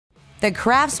The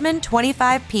Craftsman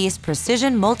 25-piece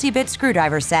precision multi-bit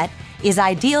screwdriver set is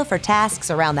ideal for tasks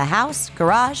around the house,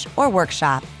 garage, or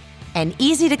workshop. An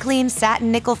easy-to-clean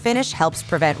satin nickel finish helps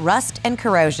prevent rust and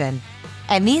corrosion.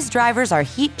 And these drivers are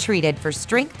heat-treated for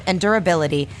strength and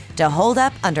durability to hold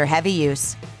up under heavy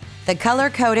use. The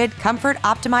color-coded,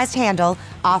 comfort-optimized handle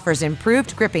offers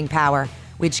improved gripping power,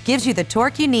 which gives you the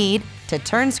torque you need to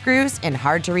turn screws in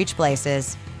hard-to-reach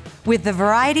places. With the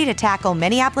variety to tackle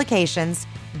many applications,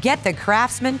 get the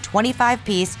Craftsman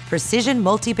 25-piece precision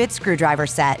multi-bit screwdriver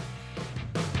set.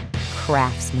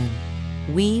 Craftsman.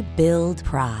 We build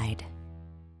pride.